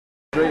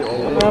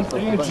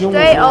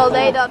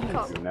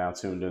StrayAllDay.com. You're now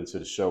tuned into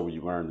the show where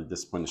you learn the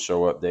discipline to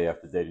show up day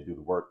after day to do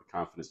the work, the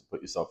confidence to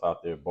put yourself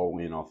out there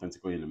boldly and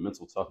authentically, and the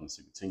mental toughness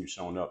to continue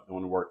showing up,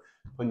 doing the work,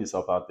 putting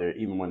yourself out there,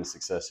 even when the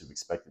success you've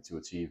expected to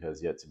achieve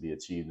has yet to be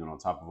achieved. And on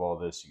top of all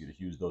this, you get a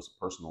huge dose of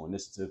personal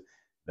initiative.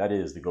 That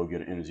is the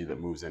go-getter energy that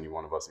moves any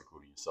one of us,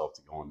 including yourself,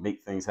 to go and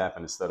make things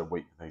happen instead of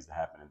waiting for things to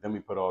happen. And then we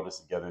put all this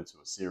together into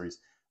a series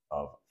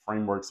of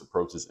frameworks,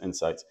 approaches,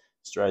 insights,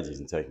 strategies,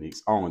 and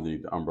techniques, all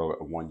underneath the umbrella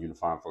of one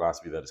unifying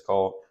philosophy that is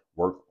called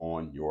Work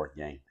on Your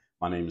Game.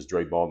 My name is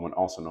Dre Baldwin,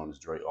 also known as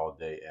Dre All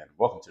Day, and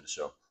welcome to the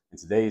show. And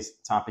today's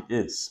topic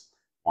is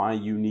why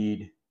you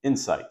need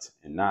insight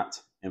and not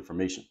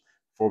information.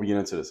 Before we get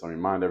into this, I want to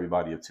remind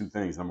everybody of two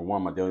things. Number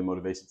one, my daily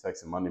motivation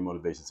text and Monday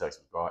motivation text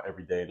will go out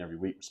every day and every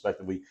week,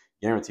 respectively,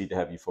 guaranteed to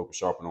have you focus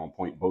sharp and on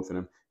point, both of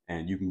them.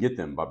 And you can get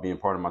them by being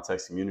part of my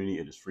text community.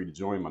 It is free to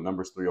join. My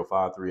number is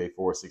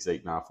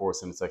 305-384-6894.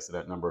 Send a text to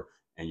that number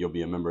and you'll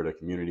be a member of the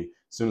community.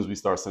 As soon as we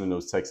start sending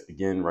those texts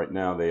again, right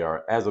now they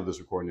are, as of this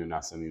recording, they're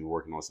not sending,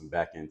 working on some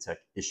back-end tech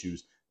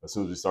issues. But as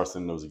soon as we start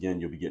sending those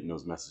again, you'll be getting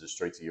those messages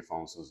straight to your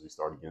phone as soon as we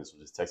start again. So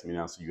just text me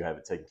now so you have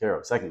it taken care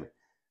of. Secondly,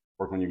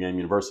 Work on Your Game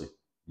University.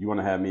 You want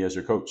to have me as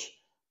your coach.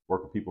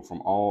 Work with people from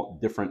all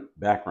different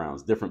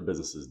backgrounds, different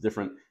businesses,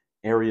 different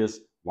areas.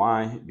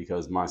 Why?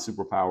 Because my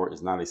superpower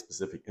is not a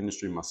specific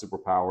industry. My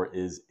superpower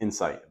is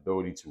insight,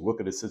 ability to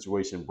look at a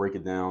situation, break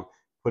it down,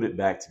 put it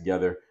back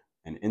together.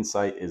 And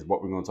insight is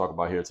what we're going to talk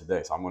about here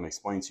today. So I'm going to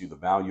explain to you the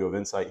value of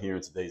insight here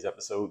in today's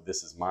episode.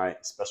 This is my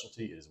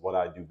specialty. It is what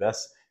I do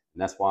best.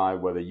 And that's why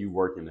whether you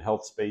work in the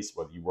health space,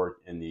 whether you work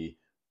in the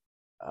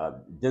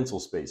dental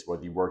space,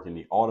 whether you work in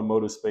the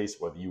automotive space,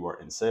 whether you are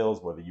in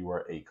sales, whether you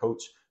are a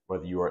coach,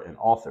 whether you are an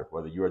author,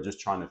 whether you are just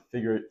trying to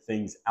figure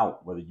things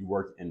out, whether you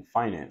work in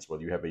finance,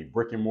 whether you have a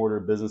brick and mortar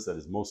business that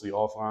is mostly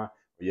offline,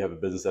 or you have a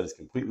business that is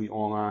completely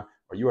online,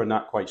 or you are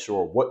not quite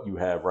sure what you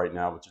have right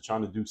now, but you're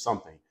trying to do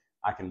something,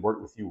 I can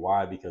work with you.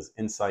 Why? Because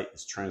insight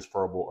is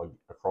transferable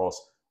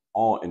across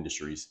all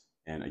industries.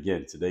 And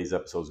again, today's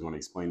episode is going to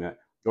explain that.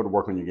 Go to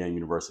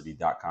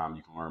workonyourgameuniversity.com.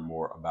 You can learn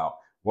more about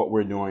what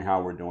we're doing,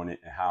 how we're doing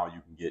it, and how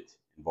you can get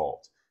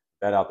involved.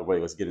 That out the way,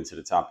 let's get into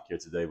the topic here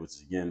today, which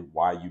is, again,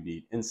 why you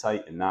need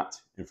insight and not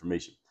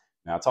information.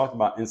 Now, I talked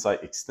about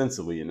insight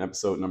extensively in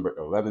episode number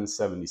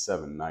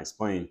 1177, and I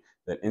explained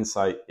that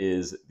insight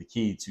is the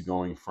key to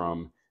going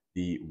from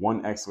the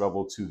 1x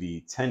level to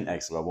the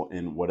 10x level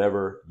in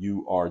whatever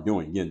you are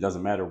doing. Again, it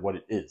doesn't matter what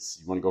it is.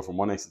 You want to go from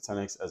 1x to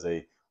 10x as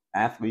an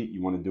athlete.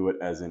 You want to do it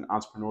as an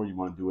entrepreneur. You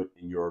want to do it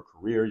in your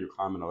career. You're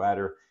climbing a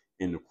ladder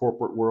in the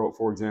corporate world,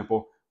 for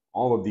example.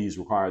 All of these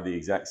require the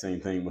exact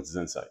same thing, which is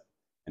insight.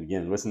 And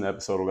again, listen to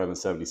episode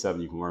 1177.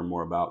 You can learn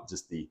more about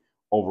just the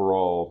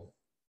overall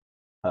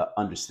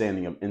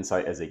understanding of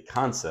insight as a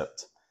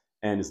concept,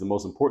 and is the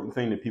most important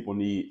thing that people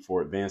need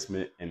for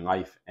advancement in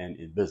life and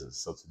in business.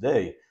 So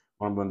today,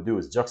 what I'm going to do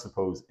is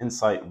juxtapose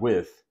insight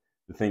with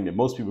the thing that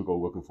most people go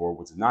looking for,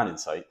 which is not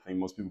insight. The thing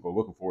most people go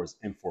looking for is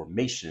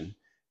information.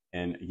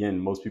 And again,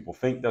 most people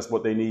think that's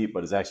what they need,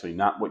 but it's actually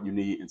not what you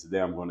need. And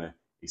today I'm going to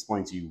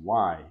explain to you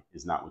why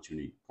it's not what you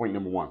need. Point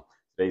number one.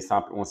 Today's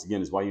topic, once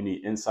again, is why you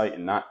need insight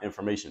and not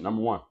information.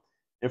 Number one,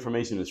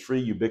 information is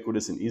free,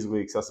 ubiquitous, and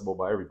easily accessible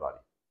by everybody.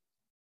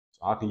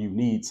 So how can you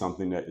need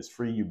something that is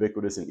free,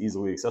 ubiquitous, and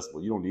easily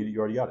accessible? You don't need it. You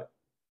already got it.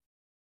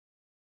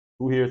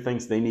 Who here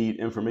thinks they need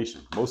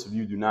information? Most of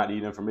you do not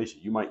need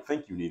information. You might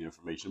think you need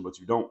information, but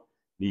you don't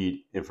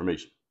need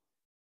information.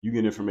 You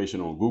get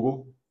information on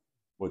Google,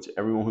 which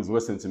everyone who's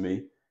listening to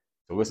me,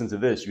 to listen to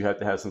this, you have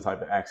to have some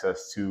type of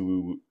access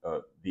to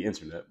the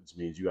internet, which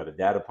means you got a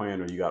data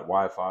plan or you got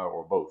Wi-Fi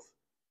or both.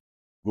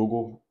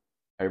 Google,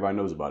 everybody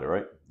knows about it,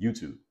 right?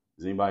 YouTube,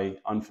 is anybody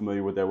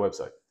unfamiliar with their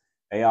website?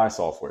 AI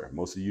software,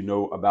 most of you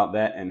know about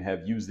that and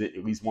have used it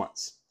at least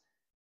once.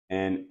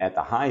 And at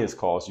the highest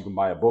cost, you can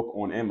buy a book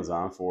on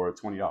Amazon for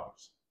 $20.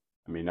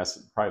 I mean, that's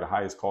probably the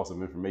highest cost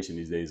of information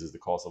these days, is the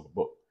cost of a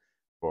book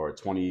for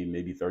 20,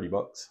 maybe 30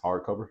 bucks,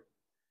 hardcover.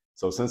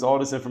 So since all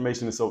this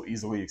information is so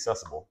easily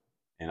accessible,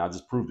 and I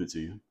just proved it to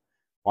you,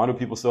 why do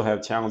people still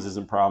have challenges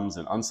and problems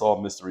and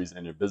unsolved mysteries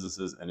in their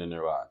businesses and in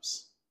their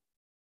lives?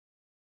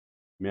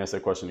 Let me ask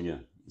that question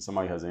again.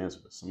 Somebody has to answer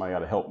this. Somebody got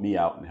to help me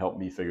out and help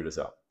me figure this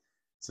out.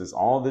 Since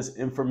all this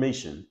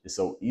information is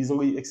so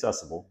easily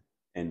accessible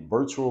and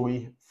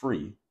virtually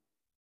free,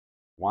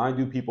 why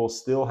do people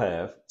still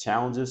have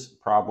challenges,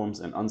 problems,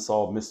 and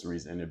unsolved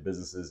mysteries in their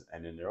businesses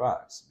and in their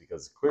lives?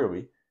 Because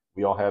clearly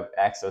we all have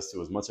access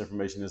to as much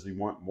information as we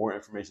want, more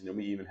information than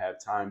we even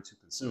have time to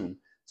consume.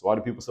 So why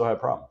do people still have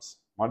problems?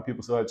 Why do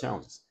people still have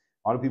challenges?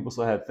 Why do people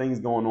still have things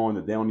going on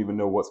that they don't even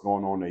know what's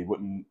going on? They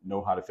wouldn't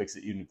know how to fix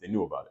it even if they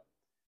knew about it.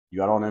 You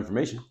got all the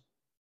information.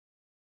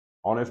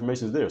 All the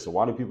information is there. So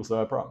why do people still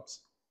have problems?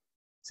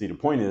 See, the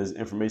point is,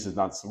 information is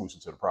not the solution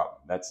to the problem.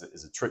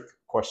 Is a trick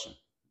question.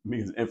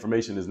 Because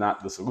information is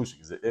not the solution.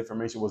 Because if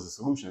information was the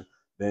solution,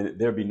 then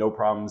there'd be no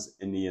problems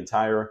in the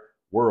entire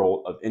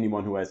world of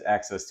anyone who has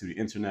access to the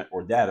internet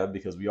or data,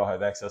 because we all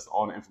have access to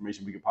all the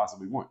information we could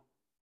possibly want.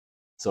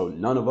 So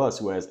none of us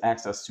who has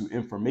access to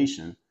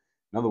information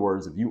In other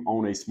words, if you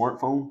own a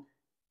smartphone,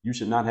 you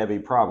should not have a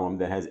problem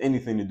that has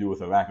anything to do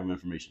with a lack of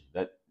information.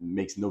 That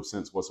makes no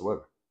sense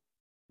whatsoever.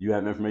 You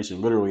have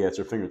information literally at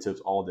your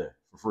fingertips all day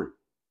for free.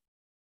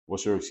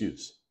 What's your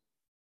excuse?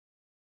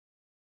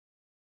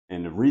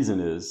 And the reason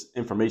is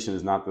information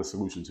is not the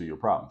solution to your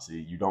problem. See,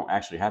 you don't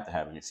actually have to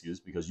have an excuse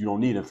because you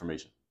don't need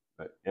information.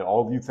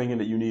 All of you thinking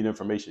that you need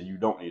information, you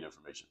don't need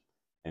information.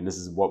 And this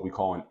is what we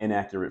call an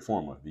inaccurate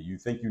formula. You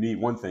think you need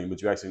one thing,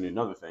 but you actually need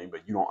another thing,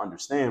 but you don't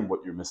understand what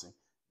you're missing.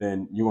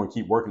 Then you're going to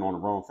keep working on the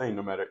wrong thing.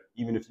 No matter,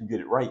 even if you get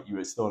it right, you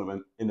would still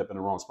end up in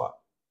the wrong spot.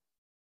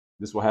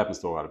 This is what happens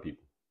to a lot of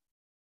people.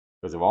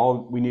 Because if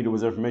all we needed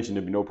was information,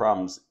 there'd be no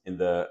problems in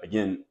the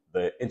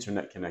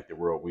internet connected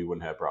world. We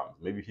wouldn't have problems.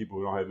 Maybe people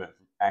who don't have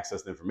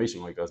access to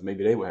information like us,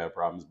 maybe they would have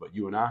problems, but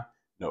you and I,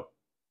 no.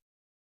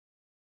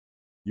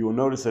 You will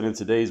notice that in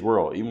today's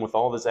world, even with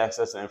all this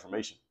access to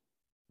information,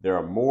 there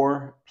are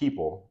more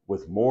people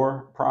with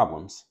more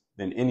problems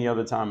than any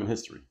other time in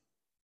history.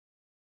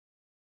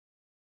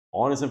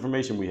 All this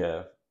information we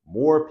have,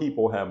 more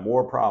people have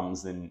more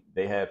problems than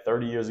they had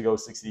 30 years ago,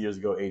 60 years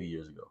ago, 80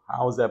 years ago.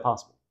 How is that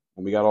possible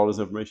when we got all this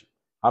information?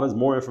 How does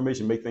more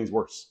information make things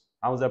worse?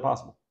 How is that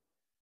possible?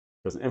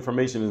 Because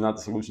information is not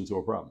the solution to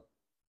a problem.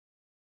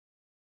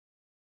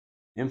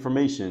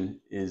 Information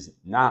is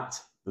not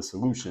the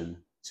solution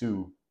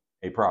to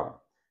a problem.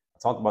 I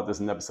talked about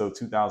this in episode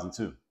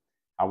 2002,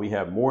 how we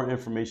have more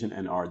information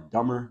and are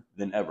dumber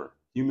than ever.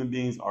 Human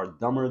beings are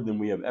dumber than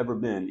we have ever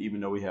been,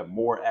 even though we have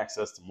more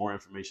access to more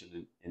information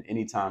than in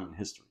any time in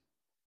history,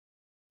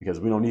 because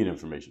we don't need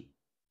information.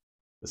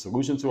 The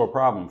solution to a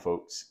problem,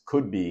 folks,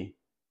 could be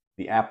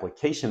the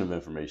application of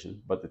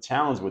information, but the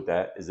challenge with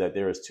that is that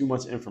there is too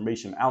much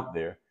information out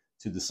there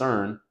to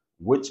discern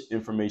which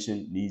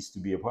information needs to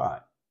be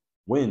applied.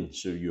 When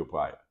should you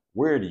apply it?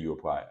 Where do you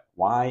apply it?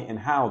 Why and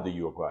how do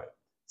you apply it?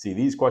 See,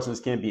 these questions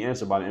can't be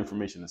answered by the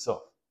information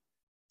itself.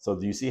 So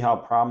do you see how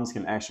problems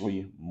can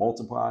actually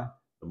multiply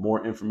the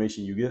more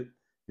information you get?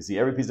 You see,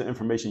 every piece of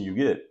information you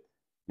get,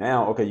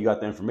 now, okay, you got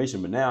the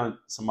information, but now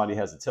somebody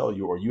has to tell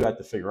you, or you have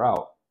to figure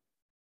out,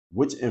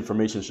 which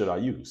information should I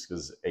use?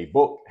 Because a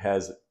book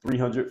has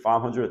 300,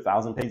 500,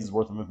 1,000 pages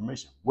worth of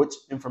information. Which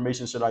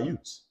information should I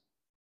use?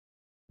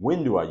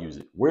 When do I use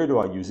it? Where do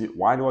I use it?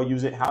 Why do I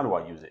use it? How do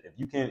I use it? If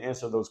you can't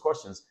answer those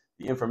questions,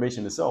 the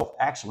information itself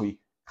actually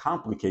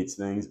complicates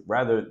things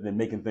rather than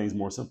making things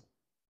more simple.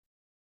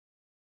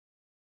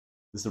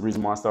 This is the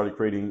reason why I started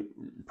creating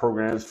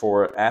programs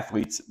for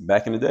athletes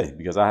back in the day,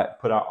 because I had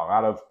put out a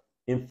lot of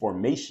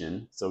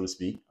information, so to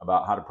speak,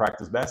 about how to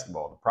practice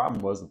basketball. The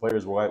problem was the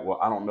players were like, well,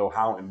 I don't know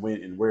how and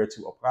when and where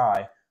to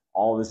apply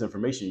all this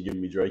information you're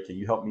giving me, Dre. Can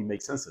you help me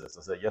make sense of this?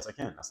 I said, yes, I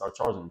can. I started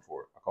charging them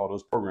for it. I call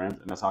those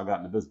programs, and that's how I got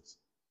into business.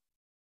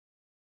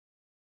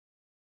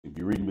 If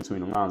you're reading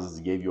between the lines,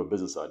 this gave you a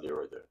business idea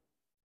right there.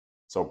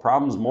 So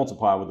problems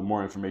multiply with the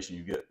more information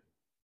you get.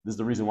 This is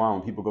the reason why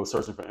when people go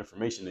searching for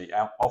information, they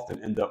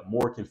often end up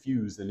more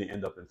confused than they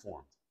end up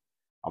informed.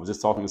 I was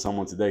just talking to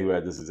someone today who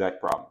had this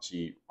exact problem.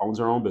 She owns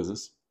her own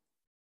business.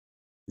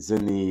 It's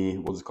in the,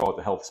 we'll just call it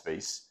the health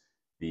space,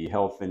 the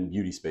health and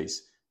beauty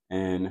space.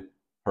 And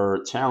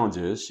her challenge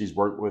is she's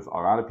worked with a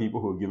lot of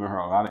people who have given her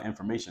a lot of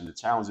information. The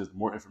challenge is the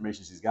more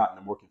information she's gotten,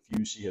 the more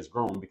confused she has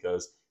grown,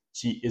 because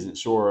she isn't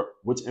sure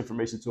which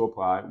information to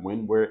apply,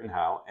 when, where, and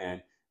how.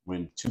 And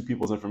when two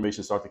people's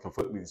information start to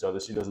conflict with each other,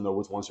 she doesn't know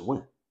which one should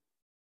win.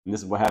 And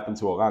this is what happened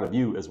to a lot of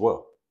you as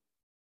well.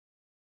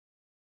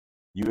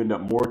 You end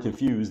up more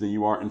confused than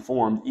you are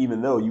informed,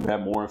 even though you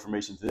have more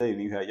information today than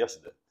you had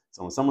yesterday.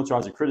 So when someone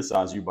tries to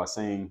criticize you by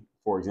saying,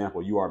 for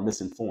example, you are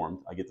misinformed,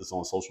 I get this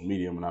on social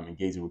media when I'm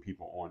engaging with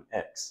people on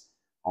X,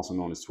 also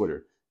known as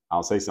Twitter.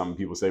 I'll say something,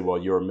 people say,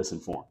 well, you're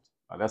misinformed.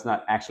 That's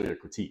not actually a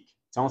critique.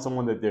 Telling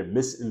someone that they're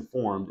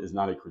misinformed is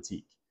not a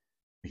critique,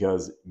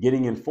 because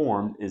getting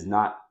informed is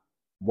not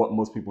what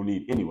most people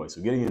need anyway.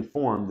 So getting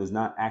informed does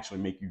not actually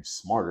make you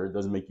smarter. It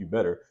doesn't make you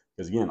better,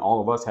 because again, all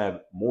of us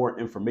have more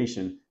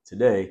information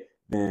today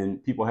than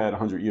people had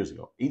 100 years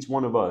ago. Each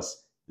one of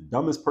us, the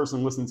dumbest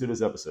person listening to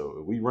this episode,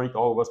 if we rank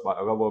all of us by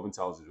a level of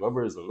intelligence,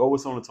 whoever is the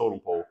lowest on the totem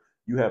pole,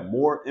 you have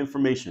more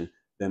information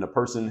than a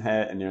person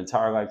had in their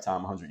entire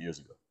lifetime 100 years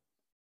ago.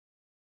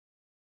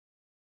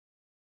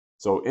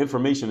 So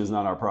information is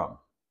not our problem.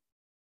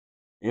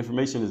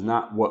 Information is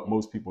not what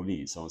most people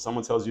need. So when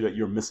someone tells you that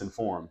you're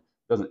misinformed,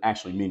 it doesn't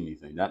actually mean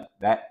anything.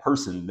 That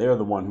person, they're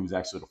the one who's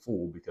actually the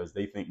fool, because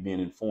they think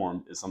being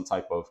informed is some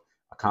type of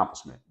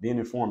accomplishment. Being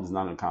informed is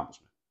not an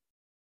accomplishment,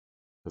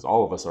 because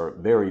all of us are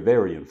very,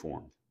 very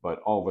informed, but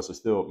all of us are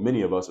still,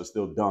 many of us are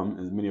still dumb,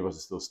 and many of us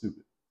are still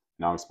stupid.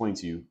 And I'll explain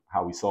to you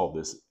how we solve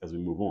this as we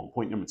move on.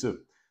 Point number 2.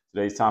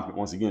 Today's topic,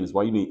 once again, is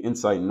why you need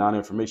insight and not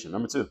information.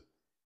 Number 2,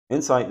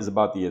 insight is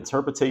about the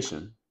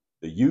interpretation,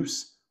 the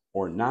use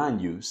or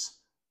non-use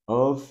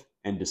of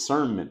and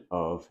discernment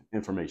of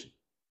information.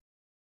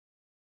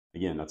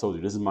 Again, I told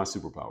you this is my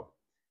superpower.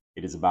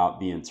 It is about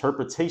the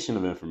interpretation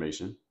of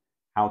information,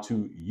 how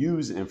to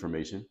use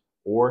information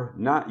or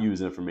not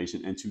use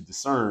information, and to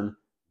discern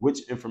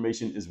which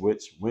information is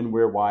which, when,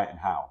 where, why, and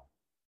how.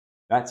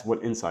 That's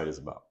what insight is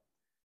about.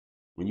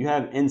 When you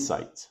have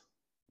insight,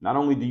 not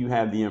only do you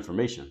have the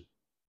information,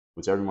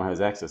 which everyone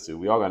has access to,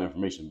 we all got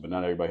information, but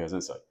not everybody has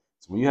insight.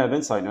 So when you have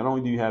insight, not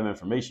only do you have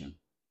information,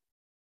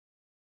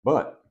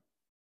 but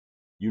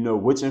you know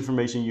which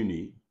information you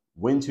need,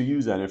 when to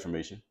use that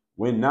information,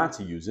 when not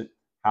to use it,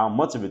 how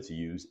much of it to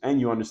use, and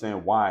you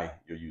understand why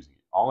you're using it.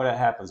 All of that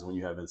happens when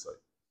you have insight.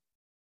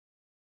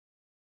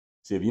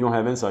 See, if you don't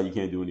have insight, you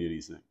can't do any of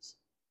these things.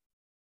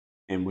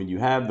 And when you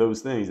have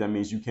those things, that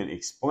means you can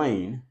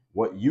explain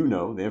what you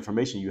know, the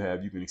information you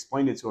have, you can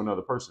explain it to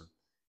another person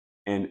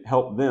and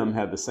help them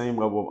have the same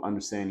level of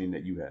understanding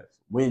that you have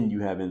when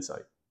you have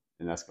insight.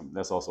 And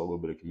that's also a little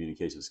bit of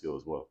communication skill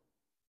as well.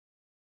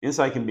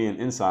 Insight can be an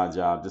inside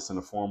job just in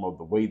the form of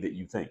the way that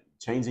you think.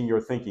 Changing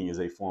your thinking is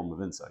a form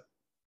of insight.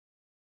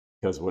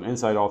 Because what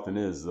insight often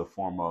is a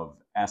form of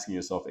asking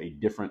yourself a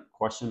different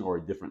question or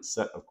a different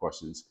set of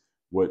questions,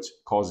 which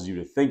causes you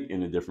to think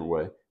in a different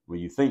way. When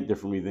you think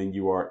differently, then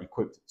you are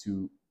equipped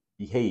to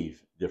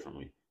behave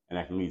differently, and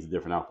that can lead to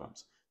different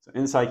outcomes. So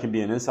insight can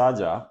be an inside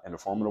job in the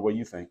form of the way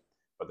you think,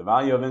 but the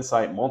value of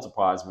insight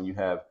multiplies when you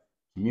have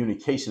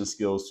communication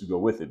skills to go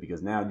with it,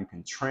 because now you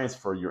can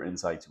transfer your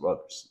insight to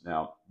others.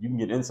 Now, you can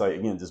get insight,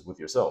 again, just with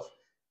yourself,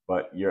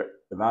 but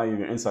the value of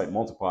your insight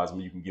multiplies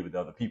when you can give it to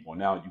other people.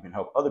 Now you can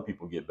help other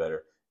people get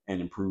better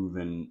and improve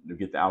and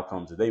get the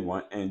outcomes that they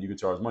want, and you can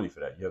charge money for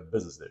that. You have a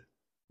business there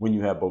when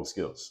you have both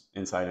skills,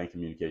 insight and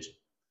communication.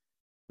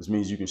 Which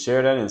means you can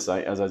share that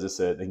insight, as I just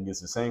said, they can get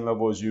to the same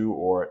level as you,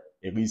 or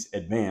at least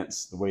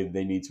advance the way that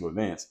they need to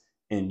advance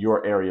in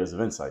your areas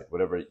of insight,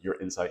 whatever your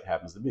insight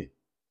happens to be.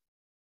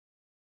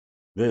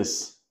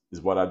 This is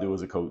what I do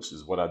as a coach, this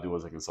is what I do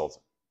as a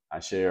consultant. I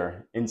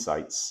share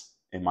insights,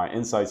 and my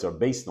insights are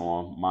based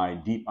on my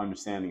deep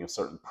understanding of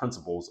certain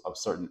principles of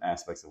certain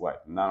aspects of life.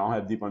 And I don't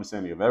have deep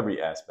understanding of every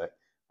aspect,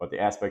 but the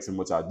aspects in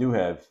which I do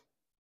have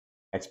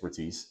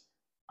expertise,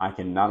 I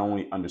can not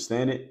only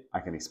understand it, I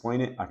can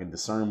explain it, I can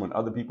discern when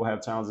other people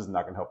have challenges, and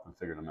I can help them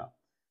figure them out.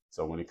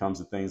 So when it comes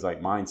to things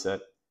like mindset,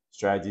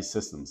 strategy,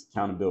 systems,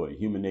 accountability,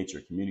 human nature,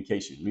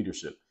 communication,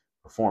 leadership,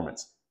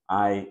 performance,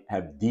 I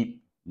have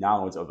deep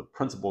knowledge of the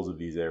principles of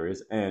these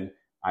areas, and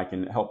I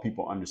can help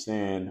people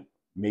understand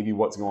maybe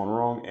what's going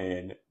wrong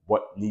and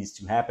what needs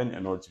to happen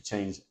in order to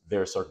change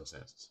their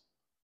circumstances.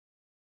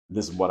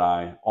 This is what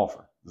I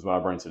offer. This is what I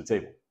bring to the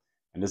table.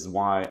 And this is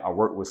why I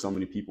work with so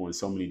many people in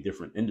so many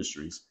different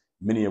industries,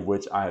 many of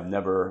which I have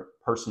never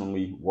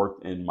personally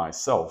worked in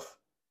myself,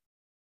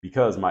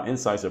 because my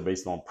insights are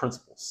based on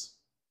principles.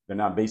 They're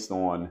not based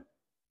on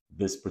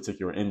this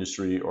particular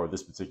industry or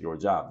this particular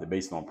job. They're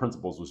based on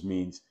principles, which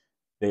means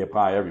they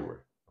apply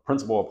everywhere. A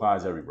principle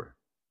applies everywhere.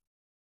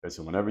 Okay,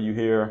 so whenever you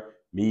hear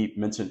me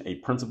mention a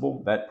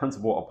principle, that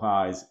principle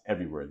applies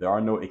everywhere. There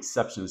are no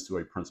exceptions to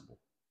a principle.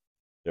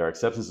 There are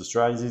exceptions to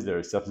strategies, there are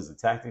exceptions to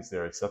tactics,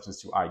 there are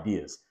exceptions to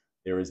ideas.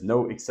 There is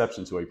no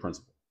exception to a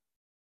principle.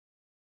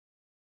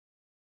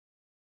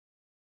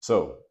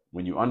 So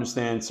when you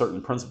understand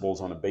certain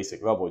principles on a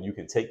basic level, you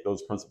can take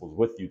those principles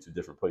with you to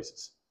different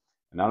places.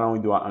 And not only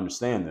do I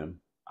understand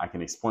them, I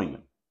can explain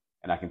them,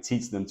 and I can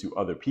teach them to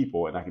other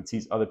people, and I can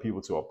teach other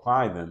people to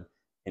apply them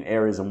in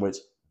areas in which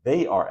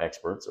they are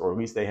experts, or at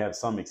least they have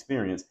some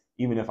experience,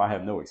 even if I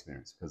have no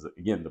experience. Because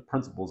again, the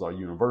principles are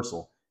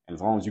universal, and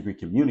as long as you can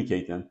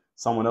communicate them,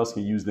 someone else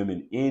can use them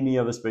in any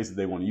other space that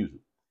they want to use them.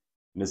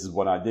 And this is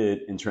what I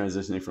did in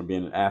transitioning from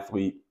being an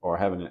athlete or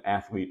having an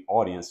athlete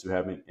audience to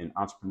having an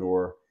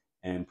entrepreneur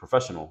and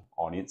professional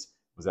audience,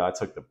 was that I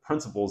took the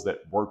principles that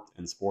worked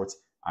in sports,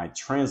 I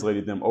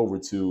translated them over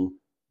to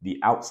the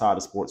outside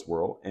of sports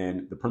world,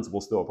 and the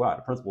principles still apply.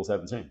 The principles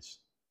haven't changed.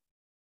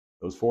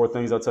 Those 4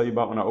 things I tell you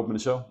about when I opened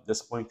the show: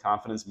 discipline,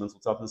 confidence, mental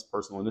toughness,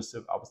 personal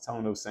initiative. I was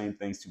telling those same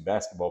things to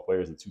basketball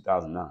players in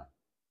 2009.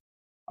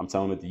 I'm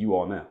telling it to you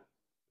all now.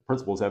 The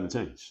principles haven't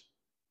changed.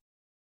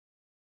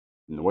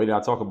 And the way that I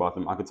talk about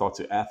them, I can talk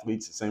to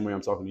athletes the same way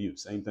I'm talking to you.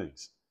 Same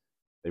things.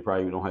 They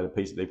probably don't have the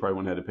patience. They probably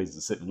wouldn't have the patience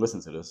to sit and listen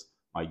to this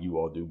like you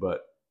all do,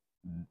 but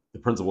the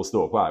principles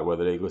still apply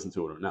whether they listen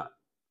to it or not.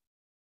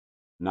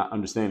 Not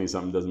understanding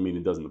something doesn't mean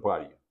it doesn't apply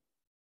to you.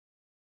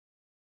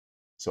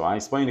 So I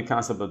explained the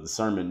concept of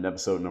discernment in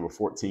episode number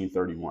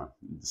 1431.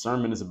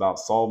 Discernment is about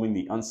solving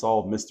the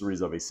unsolved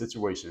mysteries of a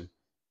situation.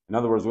 In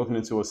other words, looking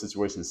into a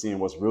situation, seeing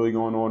what's really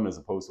going on as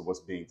opposed to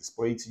what's being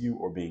displayed to you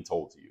or being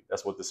told to you.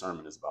 That's what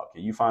discernment is about.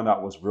 Can you find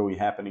out what's really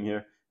happening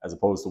here as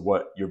opposed to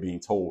what you're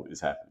being told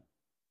is happening?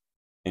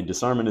 And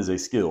discernment is a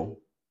skill.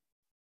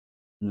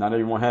 Not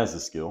everyone has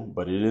this skill,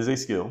 but it is a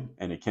skill,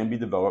 and it can be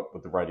developed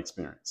with the right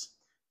experience.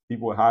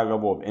 People with high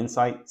level of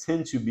insight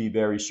tend to be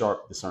very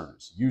sharp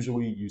discerners.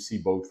 Usually you see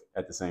both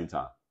at the same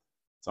time.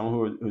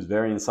 Someone who's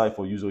very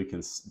insightful usually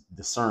can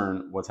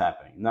discern what's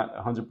happening. Not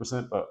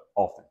 100%, but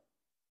often.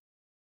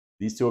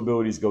 These two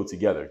abilities go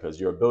together, because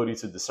your ability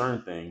to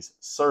discern things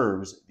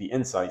serves the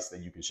insights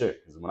that you can share.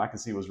 Because when I can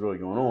see what's really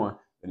going on,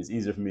 then it's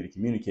easier for me to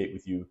communicate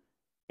with you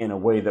in a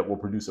way that will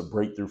produce a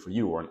breakthrough for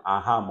you, or an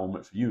aha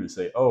moment for you to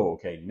say, oh,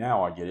 okay,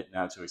 now I get it,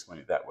 now to explain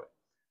it that way.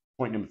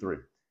 Point number 3.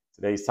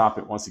 Today's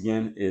topic, once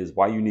again, is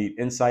why you need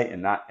insight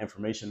and not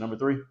information. Number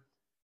 3,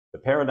 The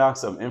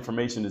paradox of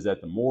information is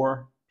that the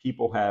more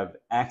people have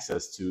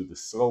access to, the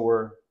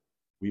slower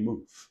we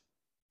move.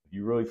 If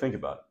you really think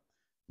about it,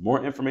 the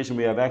more information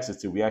we have access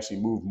to, we actually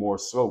move more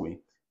slowly,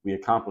 we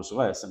accomplish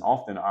less, and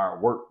often our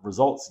work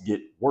results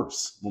get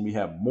worse when we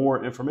have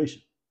more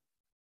information.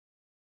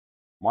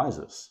 Why is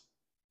this?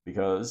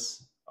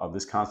 Because of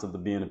this concept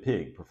of being a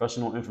pig,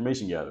 professional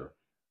information gatherer.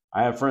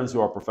 I have friends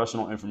who are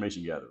professional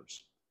information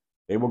gatherers.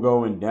 They will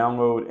go and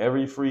download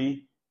every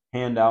free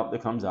handout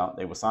that comes out.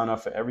 They will sign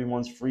up for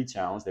everyone's free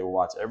challenge. They will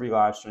watch every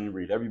live stream,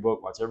 read every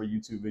book, watch every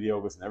YouTube video,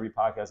 listen to every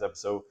podcast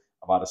episode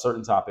about a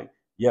certain topic.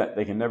 Yet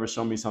they can never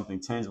show me something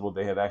tangible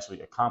they have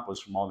actually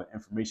accomplished from all the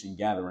information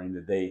gathering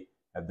that they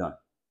have done.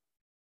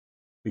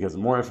 Because the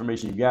more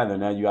information you gather,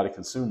 now you got to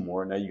consume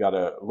more. Now you got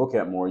to look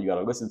at more. You got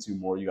to listen to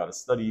more. You got to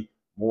study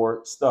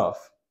more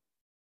stuff.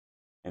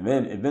 And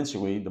then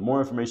eventually, the more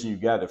information you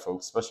gather,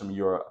 folks, especially when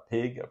you're a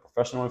pig, a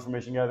professional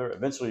information gatherer,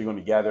 eventually you're going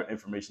to gather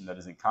information that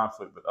is in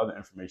conflict with other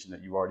information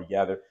that you've already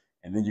gathered.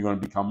 And then you're going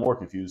to become more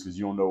confused because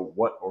you don't know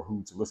what or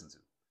who to listen to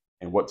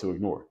and what to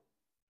ignore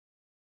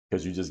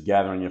because you're just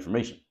gathering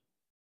information.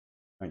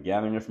 And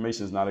gathering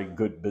information is not a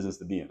good business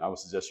to be in. I would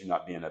suggest you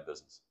not be in that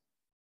business.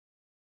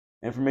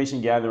 Information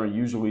gathering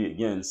usually,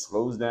 again,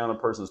 slows down a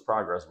person's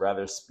progress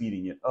rather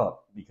speeding it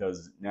up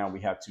because now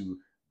we have to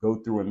go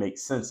through and make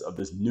sense of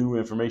this new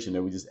information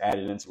that we just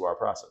added into our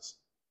process.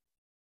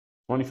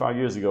 25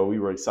 years ago, we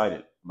were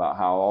excited about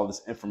how all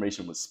this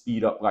information would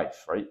speed up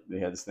life, right? They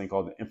had this thing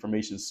called the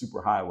information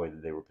superhighway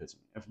that they were pitching.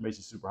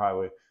 Information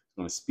superhighway is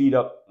going to speed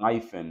up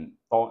life and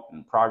thought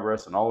and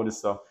progress and all of this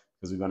stuff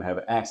because we're going to have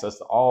access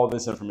to all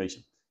this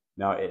information.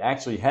 Now, it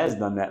actually has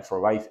done that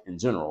for life in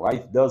general.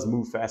 Life does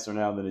move faster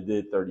now than it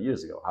did 30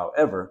 years ago.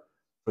 However,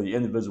 for the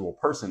individual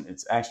person,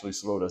 it's actually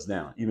slowed us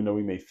down. Even though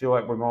we may feel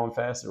like we're going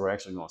faster, we're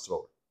actually going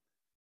slower.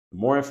 The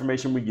more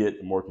information we get,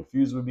 the more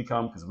confused we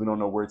become because we don't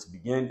know where to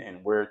begin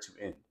and where to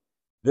end.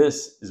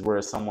 This is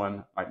where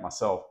someone like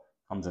myself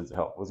comes in to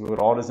help. Let's look at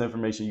all this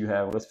information you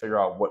have. Let's figure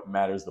out what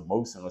matters the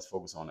most and let's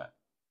focus on that.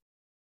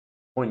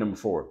 Point number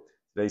 4.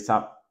 Today's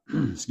topic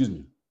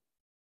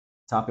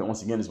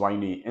once again is why you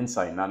need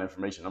insight, not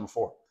information. Number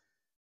 4.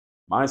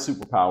 My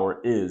superpower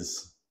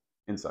is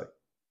insight.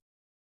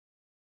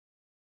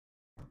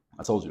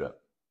 I told you that.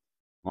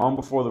 Long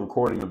before the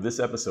recording of this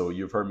episode,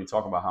 you've heard me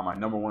talk about how my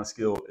number 1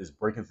 skill is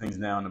breaking things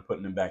down and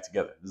putting them back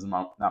together. This is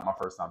not my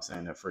first time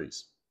saying that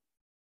phrase.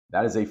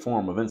 That is a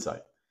form of insight.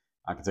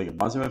 I can take a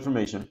bunch of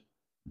information,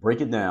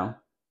 break it down,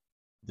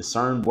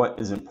 discern what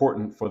is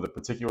important for the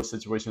particular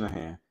situation at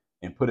hand,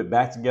 and put it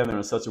back together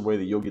in such a way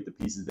that you'll get the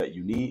pieces that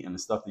you need and the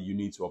stuff that you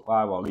need to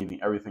apply while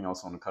leaving everything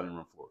else on the cutting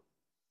room floor.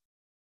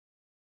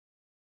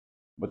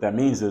 What that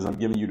means is I'm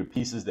giving you the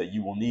pieces that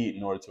you will need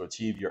in order to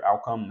achieve your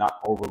outcome, not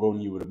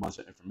overloading you with a bunch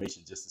of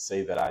information just to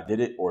say that I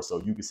did it, or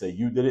so you can say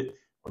you did it,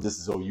 or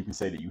just so you can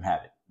say that you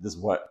have it. This is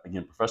what,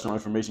 again, professional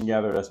information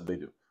gatherer, that's what they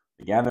do.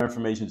 They gather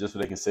information just so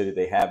they can say that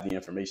they have the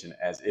information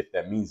as if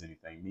that means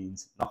anything. It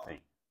means nothing.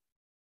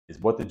 It's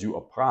what did you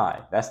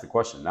apply? That's the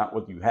question, not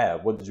what you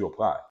have. What did you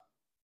apply?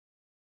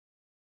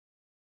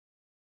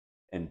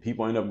 And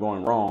people end up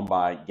going wrong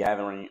by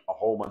gathering a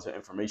whole bunch of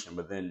information,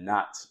 but then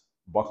not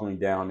buckling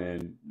down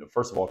and,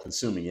 first of all,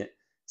 consuming it.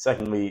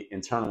 Secondly,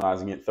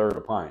 internalizing it. Third,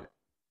 applying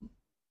it.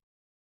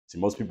 See,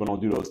 most people don't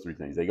do those 3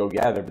 things. They go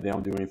gather, but they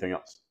don't do anything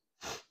else.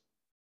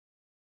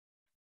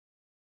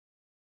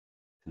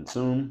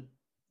 Consume,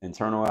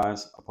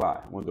 internalize,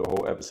 apply. We'll do a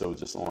whole episode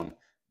just on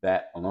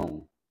that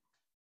alone.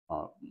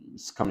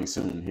 It's coming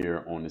soon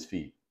here on this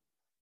feed.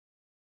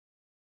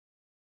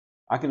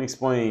 I can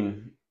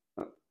explain,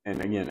 and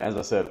again, as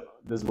I said,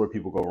 this is where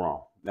people go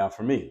wrong. Now,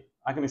 for me,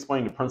 I can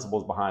explain the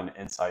principles behind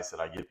the insights that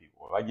I give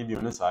people. If I give you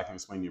an insight, I can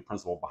explain the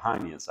principle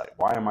behind the insight.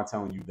 Why am I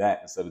telling you that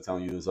instead of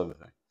telling you this other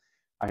thing?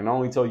 I can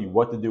only tell you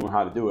what to do and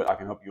how to do it. I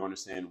can help you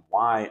understand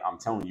why I'm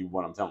telling you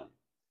what I'm telling you.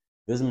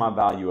 This is my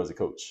value as a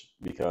coach,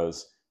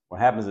 because what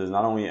happens is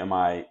not only am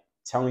I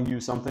telling you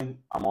something,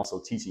 I'm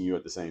also teaching you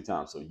at the same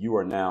time. So you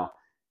are now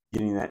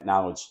getting that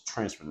knowledge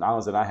transferred.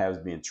 Knowledge that I have is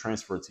being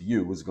transferred to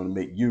you, which is going to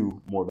make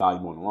you more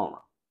valuable in the long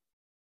run.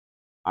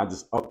 I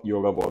just up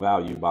your level of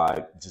value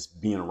by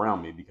just being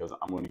around me because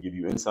I'm going to give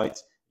you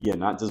insights. Yeah,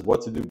 not just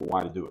what to do, but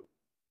why to do it.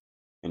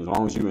 And as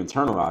long as you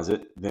internalize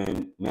it,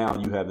 then now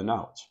you have the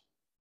knowledge.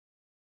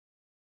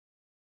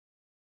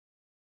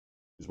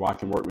 This is why I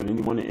can work with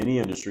anyone in any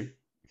industry,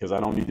 because I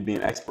don't need to be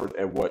an expert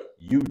at what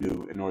you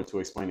do in order to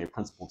explain a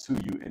principle to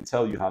you and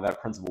tell you how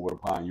that principle would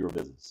apply in your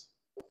business.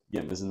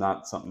 Again, this is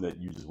not something that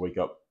you just wake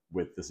up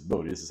with this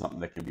ability. This is something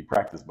that can be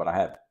practiced, but I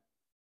haven't.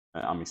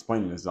 I'm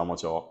explaining this because I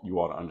want you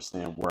all to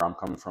understand where I'm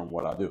coming from,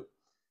 what I do.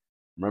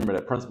 Remember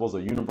that principles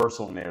are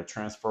universal and they are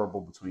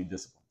transferable between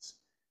disciplines.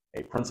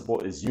 A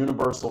principle is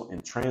universal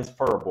and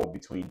transferable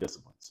between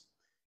disciplines.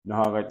 You know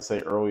how I like to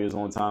say early is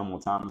on time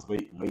is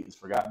late, and late is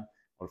forgotten?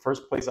 Well, the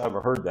first place I ever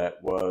heard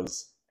that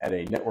was at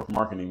a network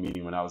marketing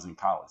meeting when I was in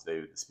college.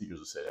 The speakers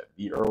would say that.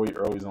 Be early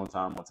is on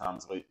time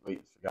is late, late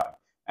is forgotten.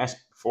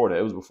 Actually,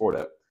 it was before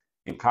that.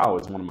 In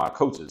college, one of my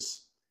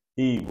coaches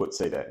he would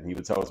say that. And he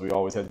would tell us we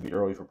always had to be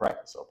early for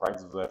practice. So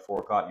practice was at 4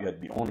 o'clock. You had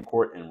to be on the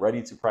court and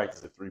ready to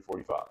practice at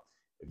 3:45.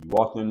 If you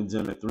walked in the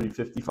gym at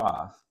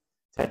 3:55,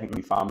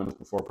 technically 5 minutes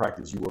before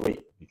practice, you were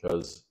late,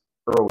 because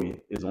early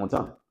is on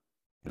time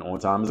and on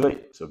time is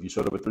late. So if you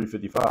showed up at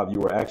 3:55, you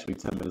were actually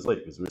 10 minutes late,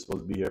 because we were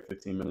supposed to be here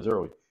 15 minutes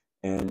early.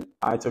 And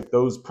I took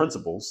those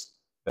principles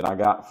that I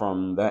got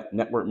from that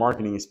network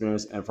marketing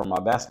experience and from my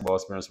basketball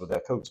experience with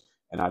that coach,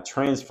 and I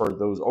transferred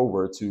those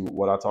over to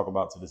what I talk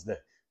about to this day.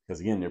 Because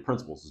again, they're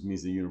principles. This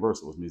means they're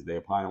universal. This means they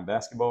apply on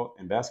basketball.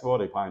 In basketball,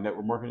 they apply in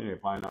network marketing. They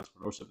apply in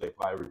entrepreneurship. They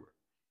apply everywhere.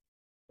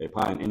 They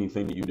apply in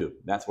anything that you do.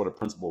 That's what a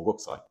principle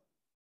looks like.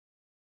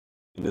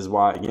 And this is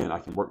why, again, I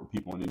can work with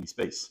people in any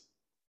space.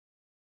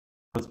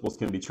 Principles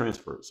can be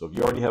transferred. So if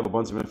you already have a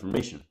bunch of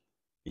information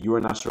and you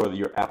are not sure that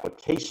your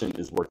application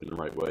is working the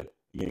right way,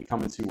 you can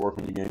come into Work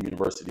on Your Game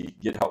University,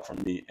 get help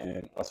from me,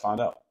 and let's find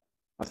out.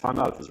 Let's find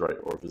out if it's right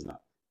or if it's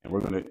not. And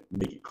we're going to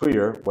make it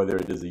clear whether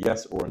it is a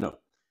yes or a no.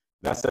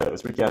 That said,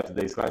 let's recap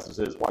today's class,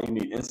 which is why you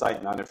need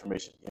insight, not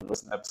information. And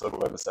listen to episode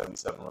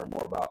 1177 to learn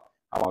more about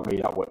how I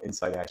laid out what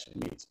insight actually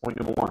means. Point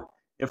number one,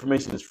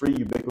 information is free,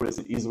 ubiquitous,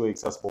 and easily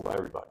accessible by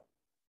everybody.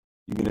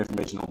 You get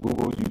information on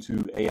Google,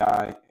 YouTube,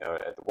 AI,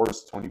 at the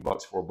worst,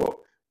 $20 for a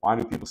book. Why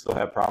do people still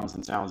have problems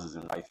and challenges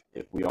in life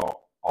if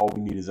all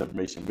we need is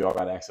information? We all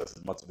got access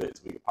as much of it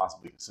as we could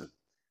possibly consume.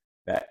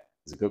 That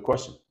is a good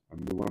question. I'm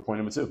moving on to point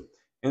number two.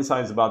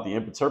 Insight is about the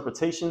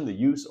interpretation, the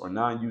use or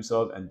non-use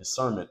of, and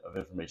discernment of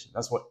information.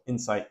 That's what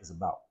insight is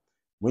about.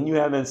 When you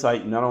have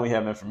insight, you not only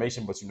have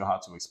information, but you know how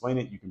to explain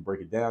it. You can break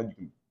it down. You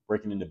can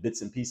break it into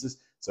bits and pieces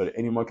so that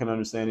anyone can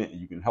understand it,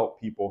 and you can help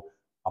people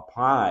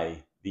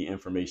apply the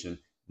information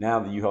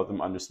now that you help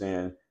them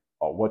understand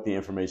what the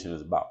information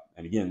is about.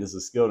 And again, this is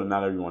a skill that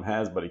not everyone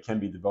has, but it can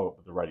be developed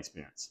with the right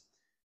experience.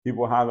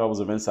 People with high levels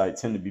of insight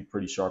tend to be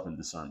pretty sharp in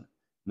discernment.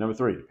 Number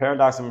three, the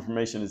paradox of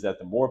information is that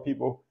the more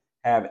people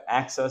have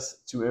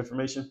access to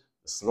information,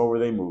 the slower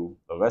they move,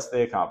 the less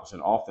they accomplish,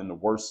 and often the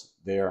worse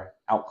their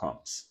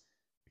outcomes.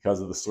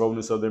 Because of the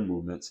slowness of their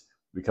movements,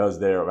 because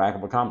their lack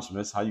of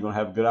accomplishments, how are you going to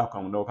have a good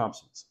outcome with no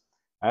accomplishments?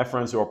 I have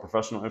friends who are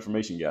professional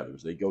information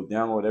gatherers. They go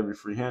download every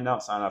free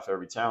handout, sign up for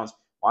every challenge,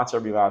 watch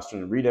every live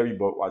stream, read every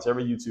book, watch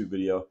every YouTube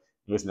video,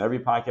 listen to every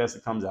podcast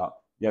that comes out,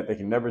 yet they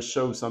can never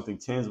show something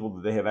tangible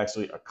that they have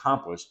actually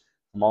accomplished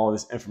from all of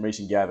this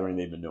information gathering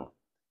they've been doing.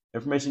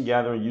 Information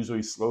gathering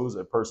usually slows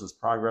a person's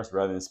progress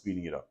rather than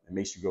speeding it up. It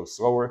makes you go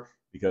slower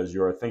because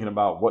you're thinking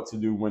about what to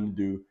do, when to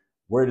do,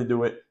 where to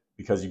do it,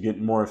 because you're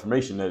getting more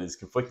information that is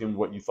conflicting with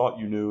what you thought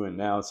you knew, and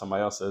now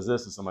somebody else says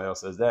this and somebody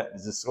else says that.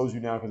 It just slows you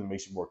down because it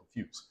makes you more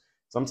confused.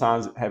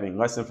 Sometimes having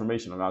less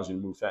information allows you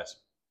to move faster.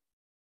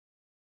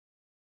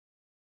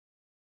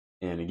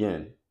 And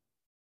again,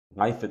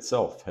 life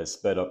itself has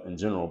sped up in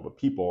general, but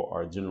people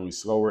are generally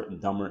slower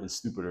and dumber and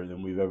stupider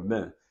than we've ever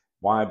been.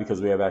 Why?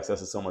 Because we have access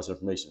to so much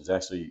information.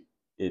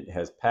 It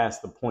has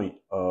passed the point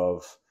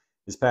of,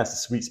 it's past the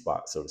sweet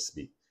spot, so to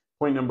speak.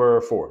 Point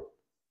number four,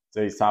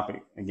 today's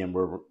topic, again,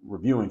 we're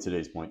reviewing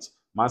today's points.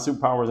 My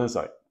superpower is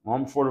insight.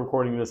 Long before the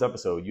recording of this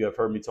episode, you have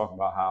heard me talk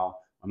about how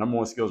my number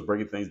one skill is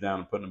breaking things down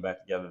and putting them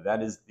back together.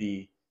 That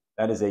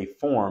is a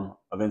form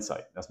of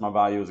insight. That's my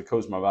value as a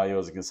coach. My value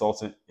as a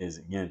consultant is,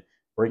 again,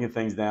 breaking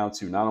things down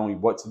to not only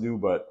what to do,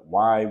 but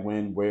why,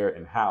 when, where,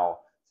 and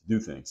how to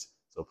do things.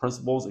 So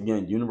principles,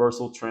 again,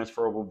 universal,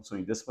 transferable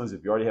between disciplines.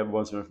 If you already have a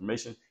bunch of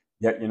information,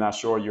 yet you're not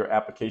sure your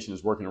application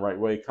is working the right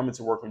way, come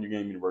into Work on Your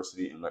Game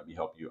University and let me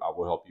help you. I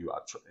will help you.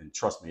 And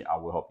trust me, I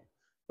will help you.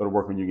 Go to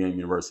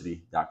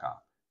workonyourgameuniversity.com.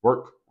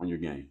 Work on your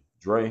game.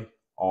 Dre,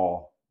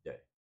 all